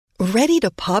Ready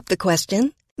to pop the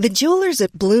question? The jewelers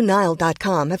at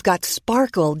BlueNile.com have got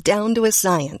sparkle down to a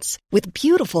science with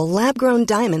beautiful lab-grown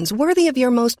diamonds worthy of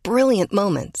your most brilliant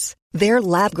moments. Their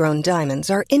lab-grown diamonds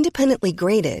are independently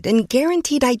graded and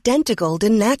guaranteed identical to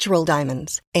natural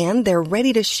diamonds, and they're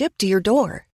ready to ship to your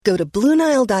door. Go to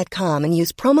BlueNile.com and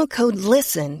use promo code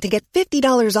LISTEN to get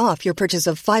 $50 off your purchase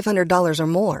of $500 or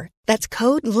more. That's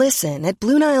code LISTEN at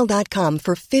BlueNile.com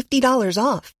for $50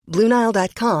 off.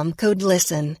 BlueNile.com, code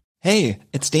LISTEN. Hey,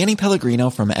 it's Danny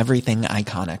Pellegrino from Everything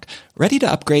Iconic. Ready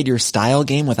to upgrade your style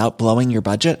game without blowing your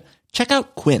budget? Check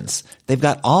out Quince. They've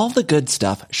got all the good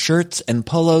stuff, shirts and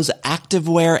polos,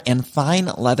 activewear, and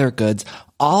fine leather goods,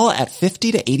 all at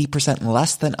 50 to 80%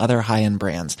 less than other high-end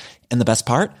brands. And the best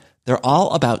part? They're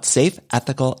all about safe,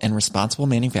 ethical, and responsible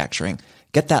manufacturing.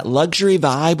 Get that luxury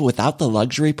vibe without the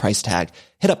luxury price tag.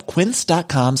 Hit up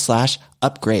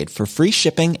quince.com/upgrade for free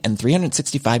shipping and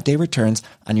 365-day returns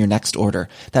on your next order.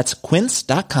 That's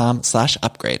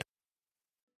quince.com/upgrade.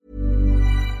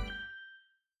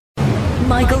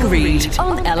 Michael Reid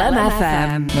on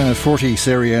LMFM. 40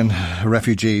 Syrian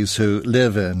refugees who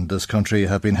live in this country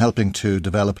have been helping to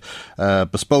develop a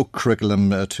bespoke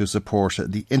curriculum to support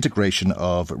the integration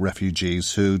of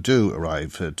refugees who do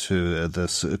arrive to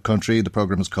this country. The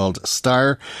programme is called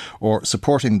STAR, or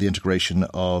Supporting the Integration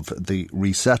of the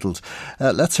Resettled.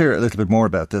 Let's hear a little bit more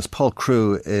about this. Paul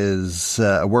Crew is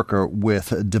a worker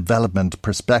with Development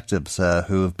Perspectives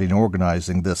who have been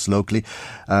organising this locally.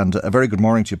 And a very good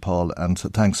morning to you, Paul, and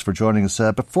thanks for joining us.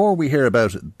 Before we hear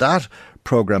about that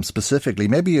programme specifically,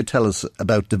 maybe you tell us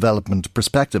about Development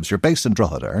Perspectives. You're based in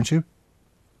Drogheda, aren't you?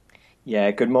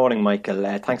 Yeah, good morning, Michael.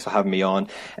 Thanks for having me on.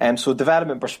 So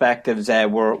Development Perspectives,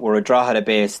 we're a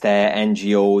Drogheda-based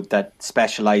NGO that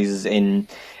specialises in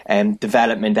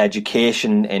development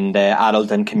education in the adult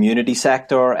and community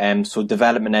sector. So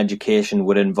development education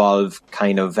would involve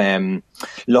kind of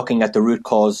looking at the root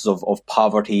causes of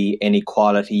poverty,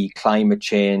 inequality, climate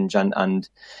change, and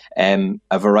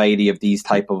a variety of these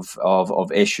type of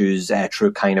issues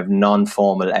through kind of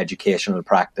non-formal educational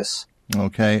practice.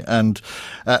 Okay, and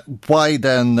why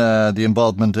then the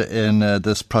involvement in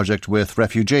this project with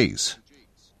refugees?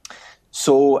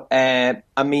 So, I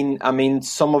mean,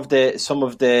 some of the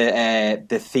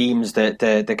themes,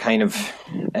 the kind of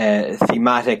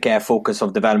thematic focus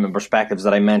of Development Perspectives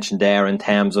that I mentioned there, in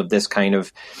terms of this kind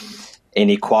of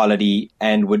inequality,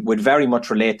 and would very much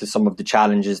relate to some of the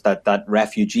challenges that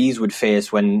refugees would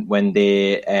face when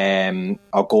they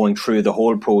are going through the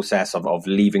whole process of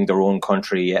leaving their own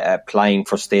country, applying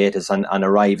for status and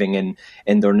arriving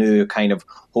in their new kind of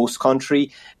host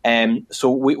country. So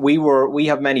we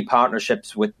have many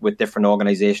partnerships with different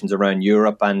organisations around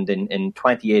Europe, and in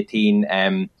 2018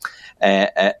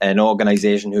 an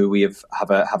organisation who we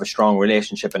have a strong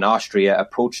relationship in Austria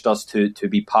approached us to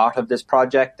be part of this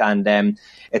project, and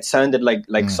it sounded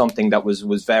like something that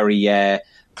was very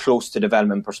close to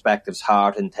Development Perspectives'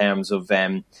 heart, in terms of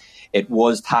it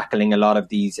was tackling a lot of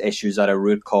these issues at a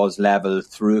root cause level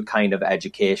through kind of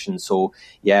education. So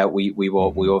yeah, we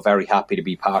were very happy to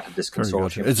be part of this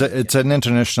consortium. It's an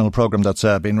international programme that's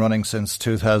been running since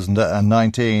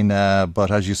 2019,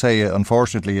 but as you say,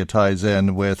 unfortunately it ties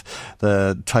in with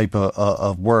the type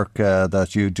of work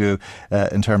that you do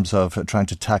in terms of trying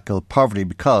to tackle poverty,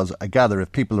 because I gather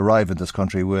if people arrive in this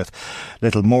country with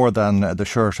little more than the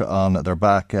shirt on their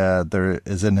back, there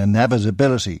is an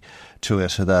inevitability to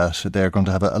it that they're going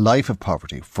to have a life of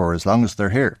poverty for as long as they're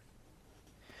here.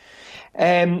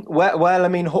 Well, I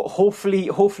mean, hopefully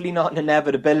not an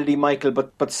inevitability, Michael,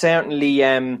 but certainly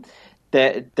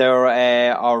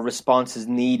there are responses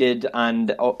needed,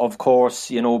 and of course,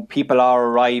 you know, people are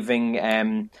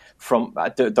arriving from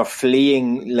they're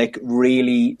fleeing like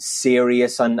really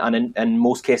serious and in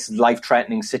most cases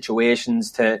life-threatening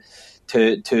situations to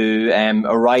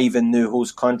arrive in new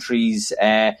host countries.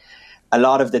 A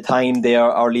lot of the time they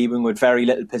are leaving with very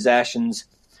little possessions.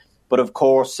 But of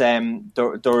course, there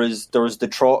is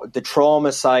the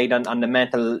trauma side and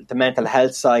the mental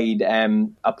health side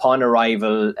upon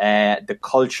arrival, the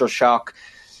culture shock,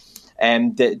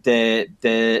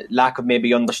 the lack of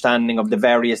maybe understanding of the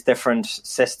various different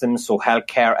systems, so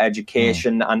healthcare,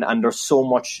 education, and there's so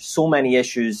many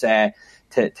issues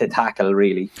to tackle,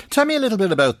 really. Tell me a little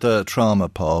bit about the trauma,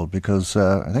 Paul, because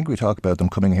I think we talk about them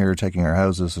coming here, taking our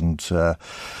houses and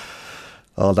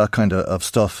all that kind of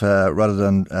stuff, rather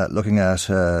than looking at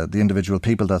the individual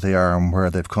people that they are and where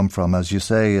they've come from. As you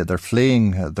say, they're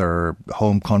fleeing their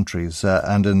home countries,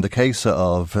 and in the case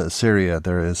of Syria,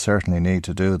 there is certainly need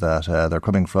to do that. They're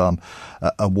coming from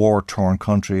a war-torn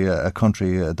country, a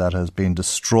country that has been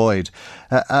destroyed.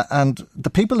 And the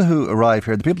people who arrive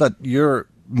here, the people that you're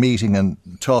meeting and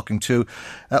talking to,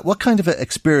 what kind of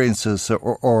experiences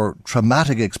or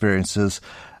traumatic experiences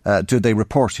do they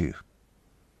report to you?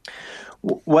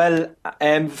 Well,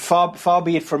 far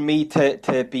be it from me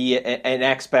to be an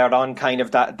expert on kind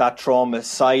of that trauma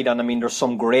side. And I mean, there's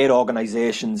some great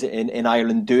organisations in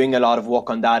Ireland doing a lot of work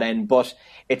on that end, but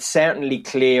it's certainly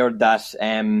clear that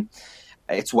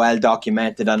it's well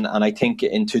documented. And I think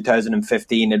in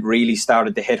 2015, it really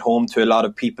started to hit home to a lot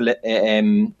of people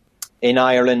in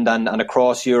Ireland and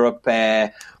across Europe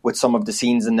with some of the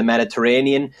scenes in the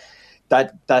Mediterranean,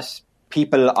 that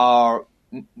people are,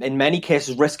 in many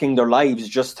cases, risking their lives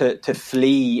just to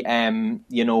flee, the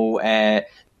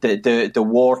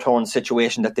war-torn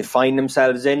situation that they find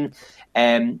themselves in.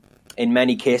 In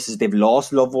many cases, they've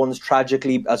lost loved ones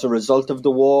tragically as a result of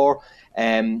the war,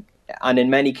 and in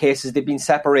many cases, they've been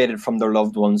separated from their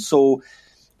loved ones. So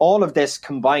all of this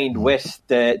combined with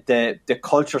the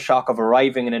culture shock of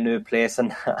arriving in a new place,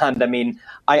 and I mean,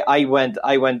 I went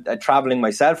traveling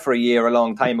myself for a year a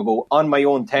long time ago on my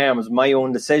own terms, my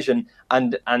own decision,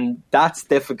 and that's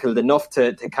difficult enough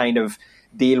to kind of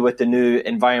deal with the new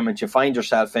environment you find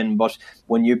yourself in. But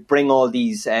when you bring all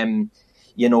these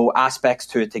aspects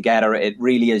to it together, it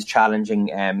really is challenging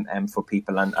for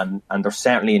people, and they're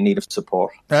certainly in need of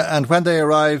support. And when they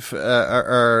arrive,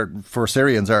 for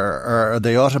Syrians, are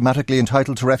they automatically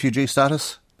entitled to refugee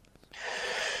status?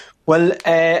 Well,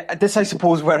 this, I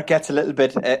suppose, where it gets a little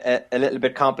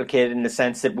bit complicated, in the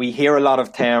sense that we hear a lot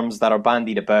of terms that are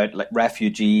bandied about, like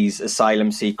refugees,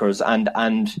 asylum seekers, and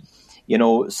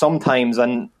sometimes,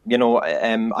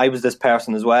 I was this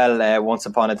person as well. Once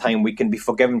upon a time, we can be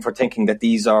forgiven for thinking that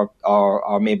these are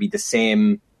maybe the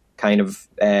same kind of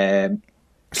people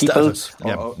status.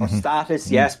 or status,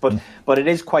 yes, but it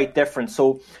is quite different.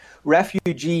 So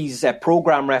refugees,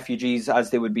 programme refugees, as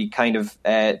they would be kind of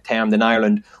termed in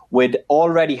Ireland, would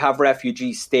already have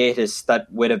refugee status that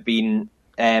would have been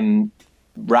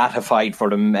ratified for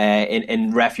them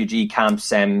in refugee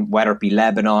camps, whether it be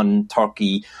Lebanon,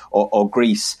 Turkey or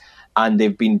Greece. And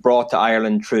they've been brought to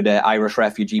Ireland through the Irish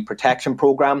Refugee Protection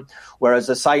Programme, whereas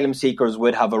asylum seekers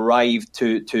would have arrived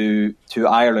to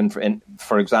Ireland,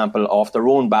 for example, off their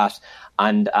own bat,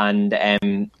 and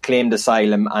claimed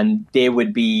asylum, and they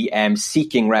would be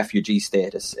seeking refugee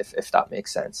status, if that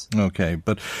makes sense. Okay,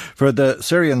 but for the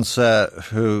Syrians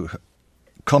who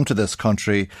come to this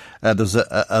country, there's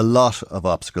a lot of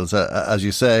obstacles. As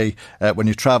you say, when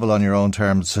you travel on your own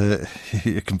terms,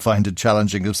 you can find it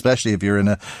challenging, especially if you're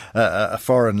in a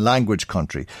foreign language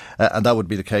country. And that would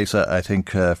be the case, I think,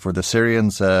 for the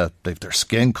Syrians. They've their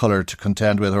skin colour to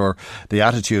contend with, or the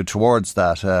attitude towards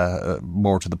that,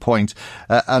 more to the point.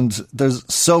 And there's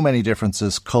so many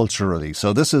differences culturally.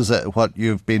 So this is what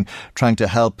you've been trying to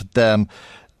help them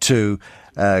to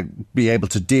be able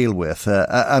to deal with.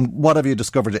 And what have you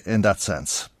discovered in that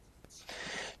sense?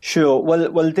 Sure.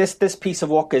 Well, this piece of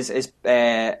work is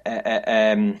not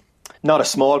a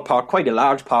small part, quite a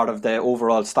large part of the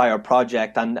overall STIRE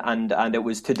project, and it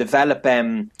was to develop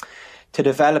a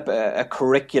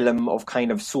curriculum of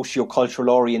kind of socio-cultural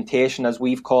orientation, as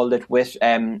we've called it,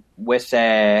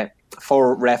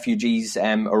 for refugees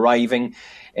arriving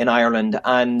in Ireland.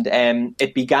 And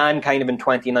it began kind of in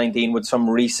 2019 with some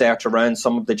research around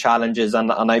some of the challenges, and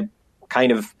I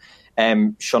kind of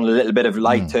shone a little bit of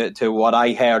light to what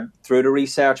I heard through the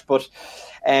research. But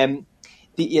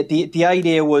the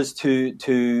idea was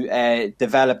to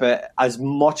develop as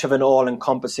much of an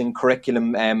all-encompassing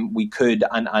curriculum we could,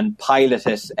 and pilot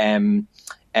it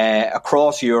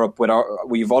across Europe.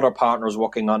 We've other partners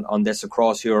working on this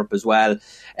across Europe as well,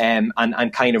 and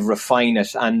kind of refine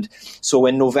it. And so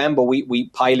in November we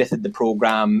piloted the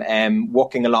programme,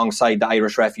 working alongside the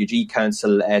Irish Refugee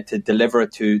Council to deliver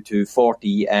it to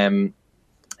 40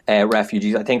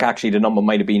 refugees. I think actually the number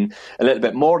might have been a little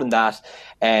bit more than that,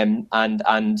 and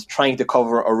trying to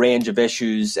cover a range of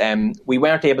issues. We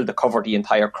weren't able to cover the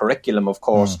entire curriculum, of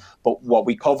course, but what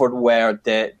we covered were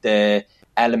the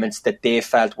elements that they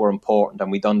felt were important,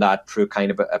 and we done that through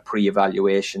kind of a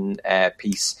pre-evaluation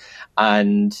piece.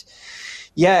 And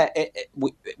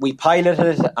we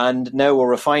piloted it, and now we're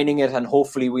refining it, and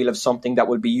hopefully we'll have something that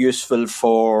will be useful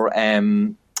for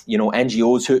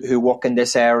NGOs who work in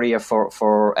this area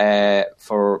for the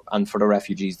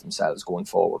refugees themselves going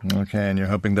forward. Okay, and you're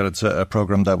hoping that it's a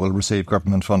programme that will receive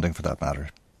government funding for that matter?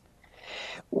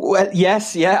 Well,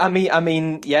 yes, yeah. I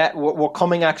mean, yeah. We're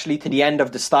coming actually to the end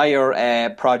of the STIRE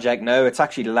project now. It's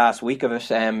actually the last week of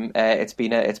it. It's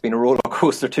been a roller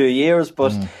coaster 2 years,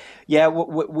 but yeah,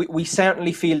 we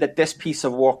certainly feel that this piece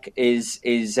of work is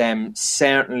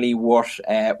certainly worth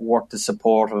the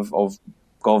support of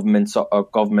governments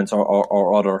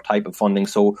or other type of funding.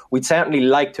 So we'd certainly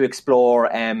like to explore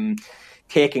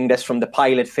taking this from the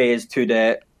pilot phase to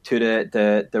the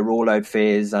rollout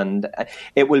phase, and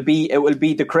it will be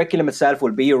the curriculum itself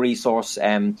will be a resource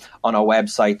on our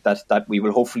website that we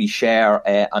will hopefully share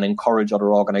and encourage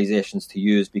other organisations to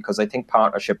use, because I think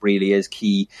partnership really is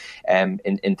key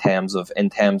in terms of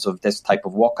this type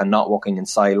of work, and not working in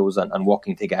silos and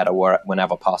working together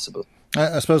whenever possible.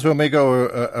 I suppose when we go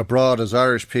abroad as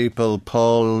Irish people,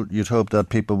 Paul, you'd hope that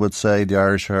people would say the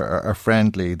Irish are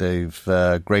friendly. They've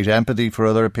great empathy for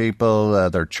other people.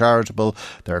 They're charitable.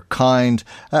 They're kind,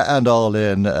 and all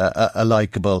in a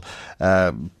likeable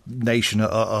nation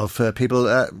of people.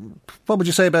 What would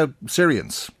you say about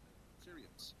Syrians?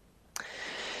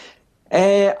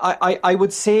 I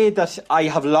would say that I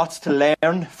have lots to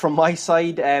learn from my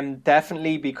side,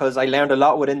 definitely, because I learned a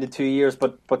lot within the 2 years,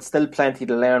 but still plenty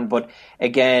to learn. But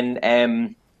again,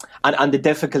 and the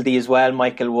difficulty as well,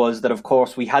 Michael, was that of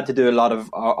course we had to do a lot of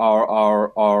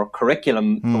our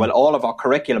curriculum, well, all of our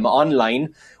curriculum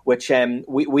online, which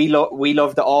we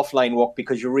love the offline work,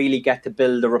 because you really get to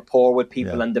build a rapport with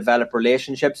people and develop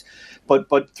relationships. But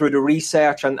through the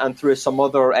research and through some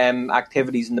other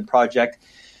activities in the project,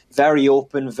 very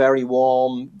open, very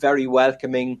warm, very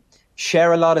welcoming,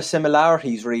 share a lot of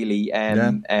similarities really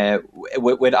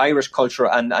with Irish culture,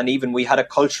 and even we had a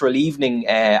cultural evening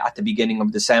at the beginning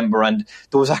of December, and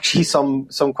there was actually some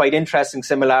quite interesting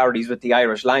similarities with the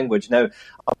Irish language. Now,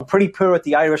 I'm pretty poor at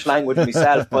the Irish language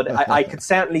myself, but I could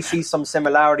certainly see some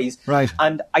similarities. Right.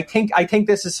 And I think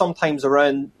this is sometimes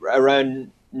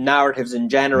around narratives in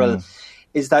general,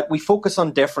 is that we focus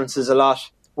on differences a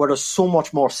lot, where there's so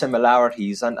much more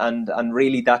similarities, and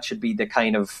really that should be the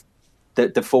kind of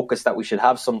the focus that we should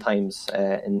have sometimes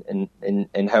in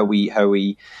how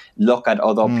we look at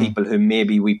other people who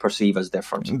maybe we perceive as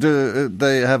different. Do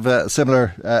they have a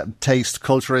similar taste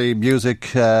culturally,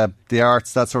 music, the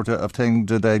arts, that sort of thing?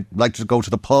 Do they like to go to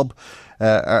the pub?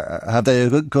 Have they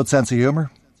a good sense of humour?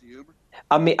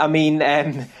 I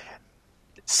mean,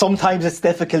 sometimes it's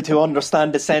difficult to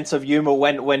understand the sense of humour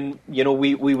when you know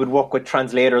we would work with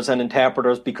translators and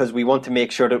interpreters, because we want to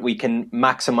make sure that we can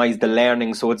maximise the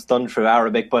learning, so it's done through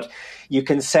Arabic. But you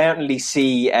can certainly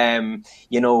see, when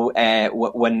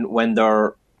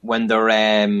they're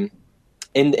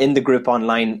in the group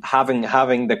online, having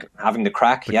the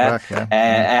crack,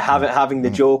 having the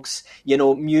jokes. You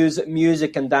know,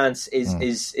 music and dance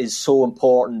is so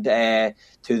important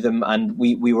to them, and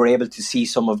we were able to see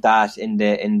some of that in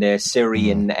the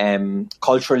Syrian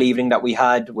cultural evening that we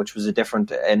had, which was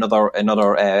another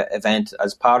event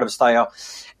as part of Steyr.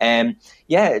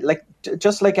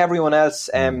 Just like everyone else,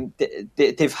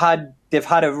 they've had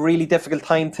a really difficult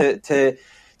time to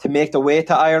make their way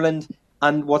to Ireland.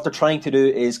 And what they're trying to do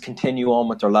is continue on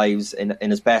with their lives in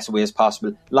as best a way as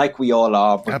possible, like we all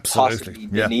are, but absolutely, possibly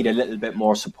they need a little bit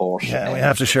more support. Yeah, we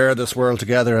have to share this world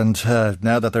together, and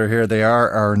now that they're here, they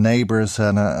are our neighbours,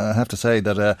 and I have to say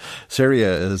that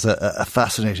Syria is a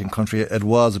fascinating country. It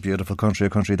was a beautiful country,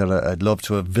 a country that I'd love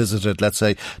to have visited, let's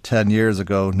say, 10 years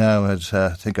ago. Now I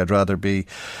think I'd rather be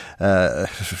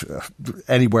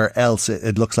anywhere else.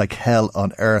 It looks like hell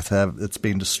on earth. It's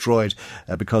been destroyed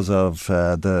because of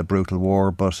the brutal war.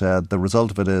 But the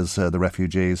result of it is the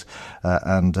refugees,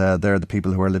 and they're the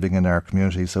people who are living in our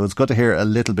community. So it's good to hear a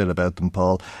little bit about them,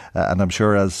 Paul, and I'm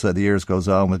sure as the years goes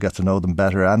on we'll get to know them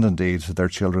better, and indeed their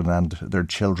children and their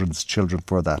children's children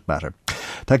for that matter.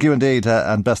 Thank you indeed,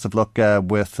 and best of luck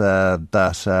with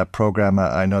that programme.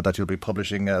 I know that you'll be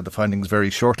publishing the findings very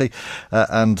shortly,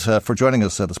 and for joining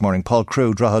us this morning, Paul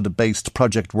Crew, Drogheda-based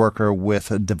project worker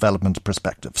with Development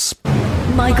Perspectives.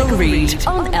 Michael Reid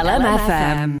on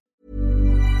LMFM.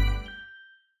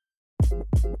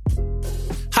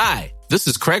 Hi, this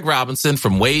is Craig Robinson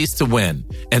from Ways to Win,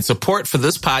 and support for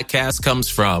this podcast comes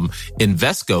from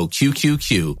Invesco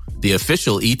QQQ, the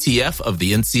official ETF of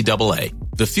the NCAA.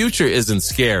 The future isn't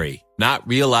scary. Not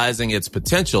realizing its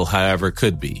potential, however,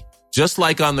 could be. Just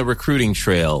like on the recruiting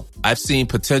trail, I've seen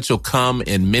potential come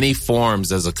in many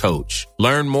forms as a coach.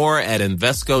 Learn more at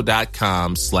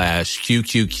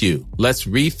Invesco.com/QQQ. Let's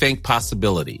rethink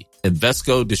possibility.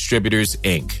 Invesco Distributors,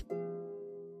 Inc.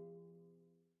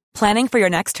 Planning for your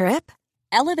next trip?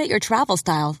 Elevate your travel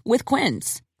style with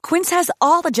Quince. Quince has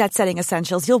all the jet-setting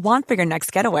essentials you'll want for your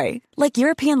next getaway, like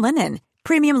European linen,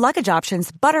 premium luggage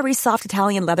options, buttery soft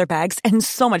Italian leather bags, and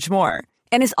so much more.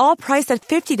 And is all priced at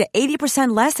 50 to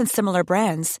 80% less than similar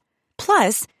brands.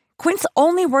 Plus, Quince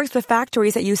only works with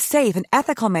factories that use safe and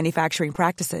ethical manufacturing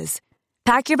practices.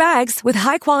 Pack your bags with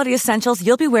high-quality essentials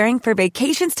you'll be wearing for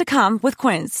vacations to come with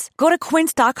Quince. Go to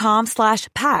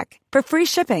quince.com/pack for free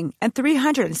shipping and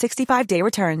 365-day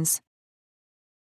returns.